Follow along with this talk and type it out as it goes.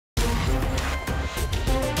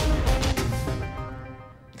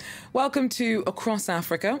Welcome to Across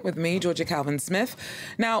Africa with me, Georja Calvin-Smith.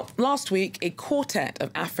 Now, last week, a quartet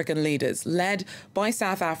of African leaders, led by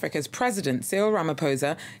South Africa's President Cyril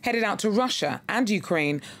Ramaphosa, headed out to Russia and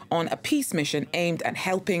Ukraine on a peace mission aimed at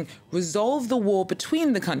helping resolve the war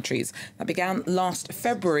between the countries that began last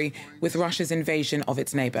February with Russia's invasion of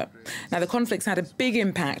its neighbour. Now, the conflict's had a big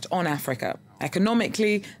impact on Africa.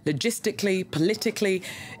 Economically, logistically, politically,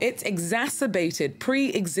 it's exacerbated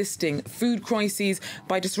pre-existing food crises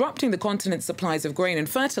by disrupting the continent's supplies of grain and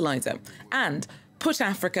fertilizer, and put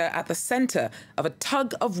Africa at the centre of a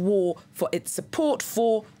tug of war for its support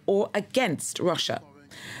for or against Russia.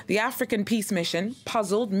 The African peace mission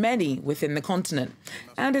puzzled many within the continent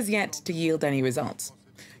and has yet to yield any results.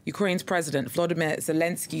 Ukraine's President Volodymyr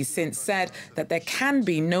Zelensky since said that there can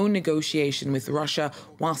be no negotiation with Russia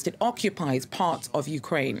whilst it occupies parts of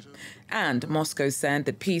Ukraine. And Moscow said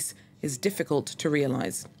that peace is difficult to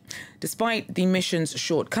realise. Despite the mission's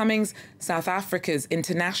shortcomings, South Africa's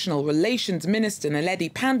International Relations Minister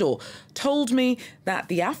Naledi Pandor told me that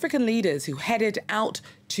the African leaders who headed out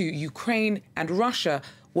to Ukraine and Russia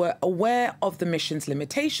were aware of the mission's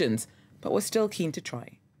limitations, but were still keen to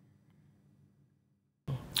try.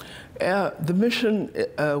 The mission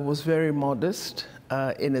was very modest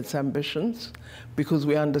in its ambitions because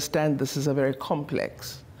we understand this is a very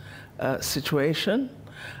complex situation.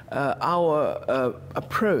 Our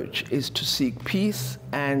approach is to seek peace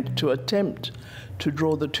and to attempt to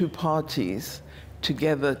draw the two parties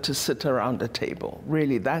together to sit around a table.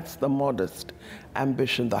 Really, that's the modest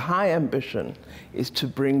ambition. The high ambition is to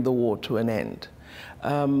bring the war to an end.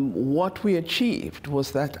 What we achieved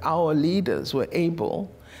was that our leaders were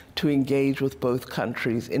able to engage with both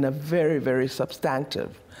countries in a very, very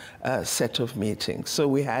substantive set of meetings. So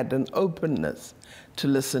we had an openness to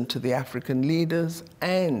listen to the African leaders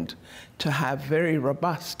and to have very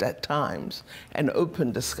robust, at times, and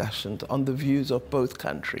open discussions on the views of both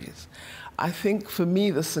countries. I think for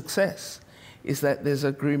me the success is that there's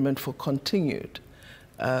agreement for continued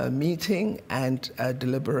meeting and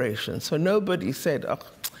deliberation. So nobody said, oh,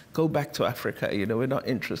 go back to Africa, you know, we're not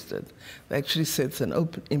interested. They actually said it's an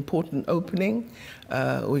important opening.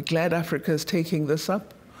 We're glad Africa is taking this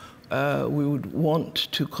up. We would want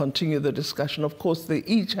to continue the discussion. Of course, they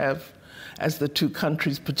each have, as the two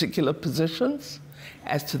countries, particular positions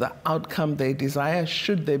as to the outcome they desire,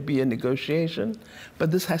 should there be a negotiation.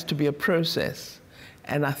 But this has to be a process.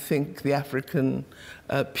 And I think the African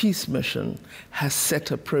peace mission has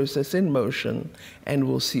set a process in motion, and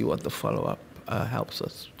we'll see what the follow-up helps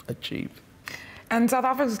us achieve. And South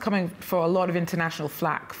Africa is coming for a lot of international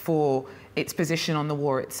flack for its position on the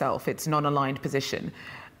war itself, its non-aligned position.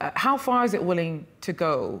 How far is it willing to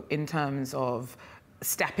go in terms of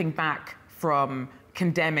stepping back from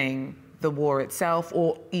condemning the war itself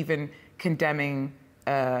or even condemning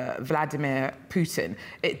Vladimir Putin?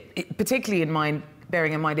 Particularly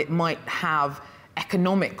bearing in mind it might have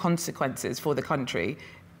economic consequences for the country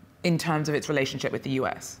in terms of its relationship with the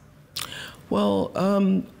US. Well,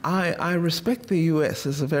 I respect the US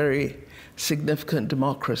as a very significant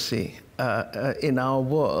democracy in our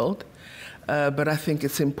world, but I think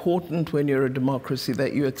it's important when you're a democracy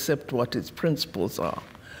that you accept what its principles are,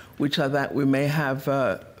 which are that we may have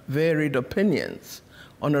varied opinions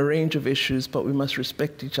on a range of issues, but we must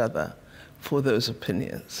respect each other for those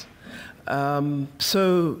opinions.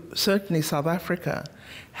 So certainly South Africa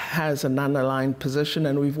has an unaligned position,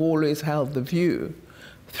 and we've always held the view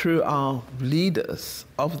through our leaders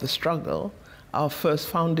of the struggle, our first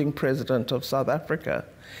founding president of South Africa,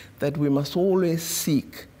 that we must always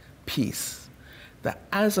seek peace. That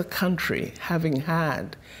as a country, having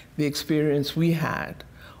had the experience we had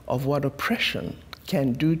of what oppression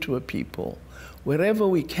can do to a people, wherever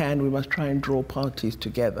we can, we must try and draw parties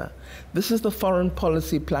together. This is the foreign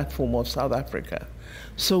policy platform of South Africa.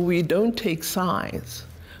 So we don't take sides.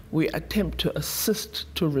 We attempt to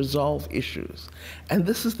assist to resolve issues. And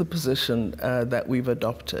this is the position that we've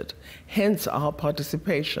adopted, hence our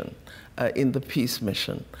participation in the peace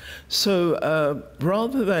mission. So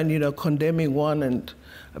rather than, condemning one and,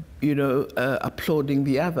 applauding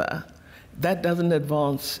the other, that doesn't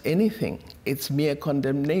advance anything. It's mere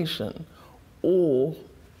condemnation or,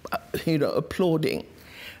 applauding.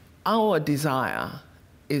 Our desire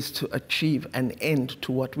is to achieve an end to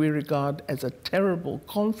what we regard as a terrible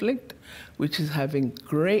conflict, which is having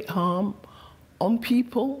great harm on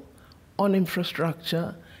people, on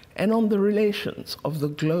infrastructure, and on the relations of the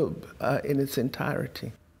globe in its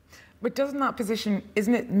entirety. But doesn't that position,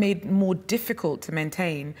 isn't it made more difficult to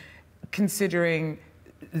maintain, considering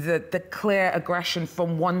the clear aggression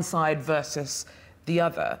from one side versus the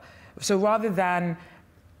other? So rather than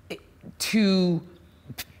to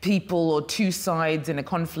people or two sides in a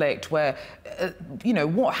conflict where, you know,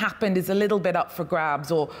 what happened is a little bit up for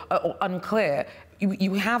grabs or unclear.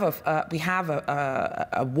 We have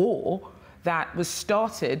a war that was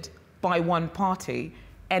started by one party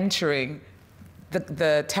entering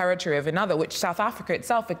the territory of another, which South Africa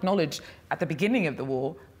itself acknowledged at the beginning of the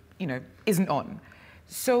war, you know, isn't on.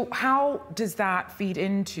 So how does that feed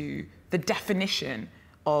into the definition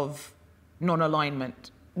of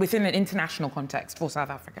non-alignment within an international context for South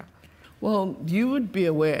Africa? Well, you would be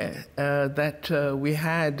aware that we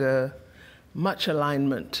had much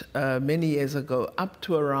alignment many years ago, up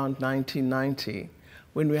to around 1990,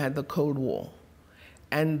 when we had the Cold War.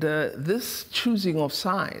 And this choosing of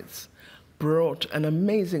sides brought an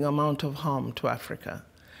amazing amount of harm to Africa.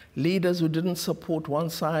 Leaders who didn't support one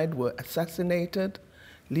side were assassinated.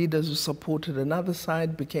 Leaders who supported another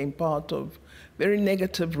side became part of very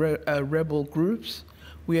negative rebel groups.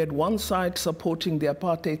 We had one side supporting the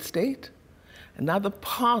apartheid state, another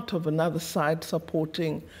part of another side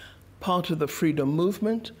supporting part of the freedom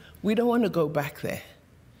movement. We don't want to go back there.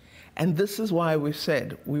 And this is why we've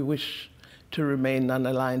said we wish to remain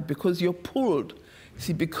non-aligned, because you're pulled.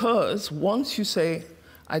 See, because once you say,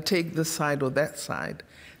 I take this side or that side,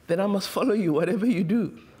 then I must follow you whatever you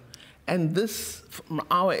do. And this, from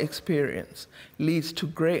our experience, leads to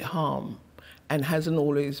great harm and hasn't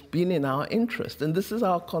always been in our interest. And this is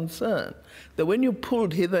our concern, that when you're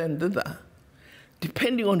pulled hither and thither,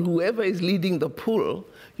 depending on whoever is leading the pull,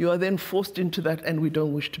 you are then forced into that, and we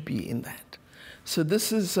don't wish to be in that. So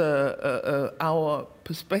this is our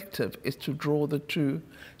perspective, is to draw the two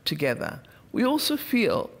together. We also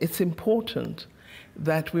feel it's important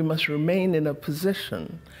that we must remain in a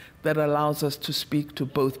position that allows us to speak to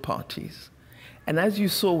both parties. And as you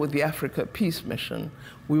saw with the Africa Peace Mission,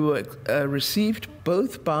 we were received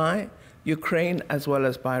both by Ukraine as well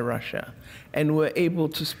as by Russia, and were able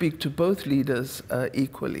to speak to both leaders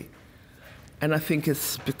equally. And I think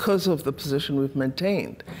it's because of the position we've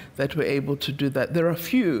maintained that we're able to do that. There are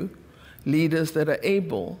few leaders that are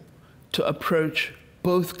able to approach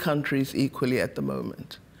both countries equally at the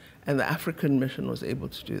moment. And the African mission was able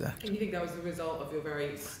to do that. And you think that was the result of your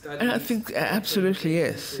very studies? And I think absolutely,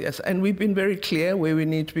 yes, yes. And we've been very clear where we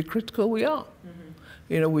need to be critical, we are.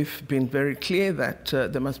 You know, we've been very clear that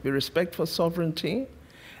there must be respect for sovereignty,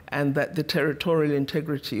 and that the territorial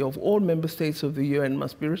integrity of all member states of the UN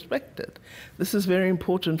must be respected. This is very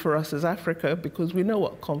important for us as Africa, because we know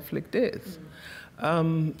what conflict is.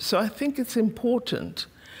 So I think it's important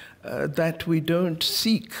that we don't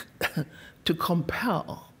seek to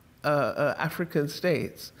compel African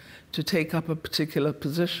states to take up a particular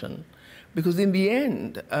position, because in the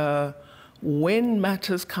end, when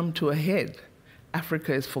matters come to a head,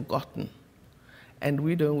 Africa is forgotten, and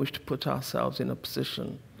we don't wish to put ourselves in a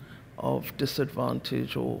position of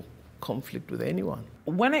disadvantage or conflict with anyone.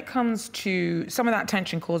 When it comes to some of that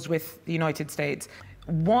tension caused with the United States,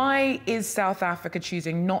 why is South Africa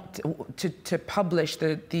choosing not to publish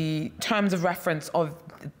the terms of reference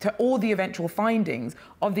to all the eventual findings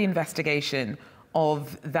of the investigation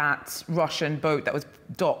of that Russian boat that was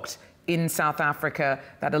docked in South Africa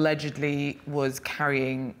that allegedly was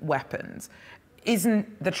carrying weapons?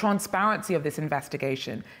 Isn't the transparency of this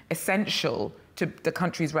investigation essential to the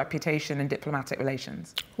country's reputation and diplomatic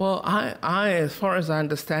relations? Well, as far as I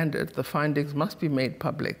understand it, the findings must be made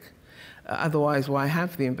public. Otherwise, why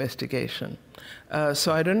have the investigation?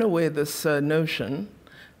 So I don't know where this notion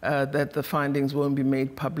that the findings won't be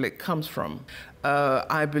made public comes from.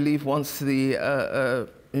 I believe once the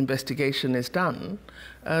investigation is done,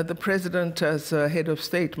 the president, as head of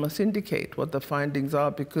state, must indicate what the findings are,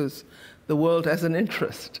 because the world has an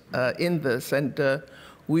interest in this, and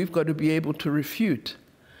we've got to be able to refute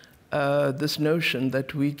this notion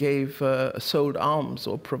that we sold arms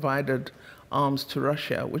or provided arms to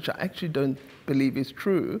Russia, which I actually don't believe is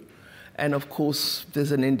true. And of course,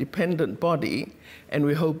 there's an independent body, and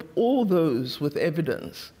we hope all those with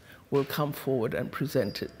evidence will come forward and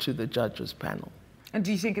present it to the judges panel. And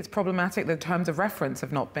do you think it's problematic that terms of reference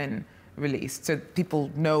have not been released so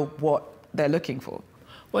people know what they're looking for?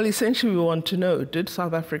 Well, essentially, we want to know, did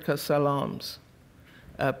South Africa sell arms,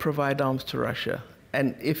 provide arms to Russia?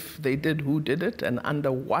 And if they did, who did it, and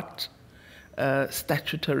under what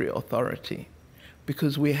statutory authority?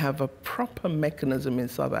 Because we have a proper mechanism in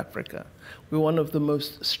South Africa. We're one of the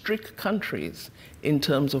most strict countries in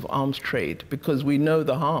terms of arms trade, because we know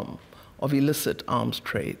the harm of illicit arms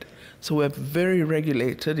trade. So we're very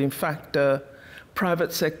regulated. In fact,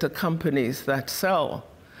 private sector companies that sell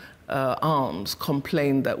arms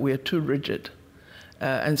complain that we're too rigid.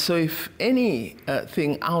 And so if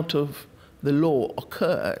anything out of the law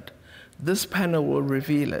occurred, This panel will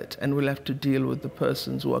reveal it, and we'll have to deal with the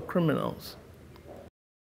persons who are criminals.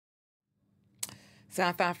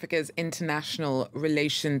 South Africa's International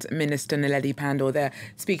Relations Minister Naledi Pandor there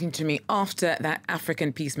speaking to me after that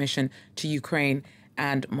African peace mission to Ukraine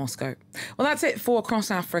and Moscow. Well, that's it for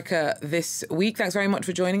Across Africa this week. Thanks very much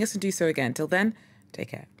for joining us, and do so again. Till then, take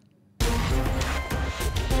care.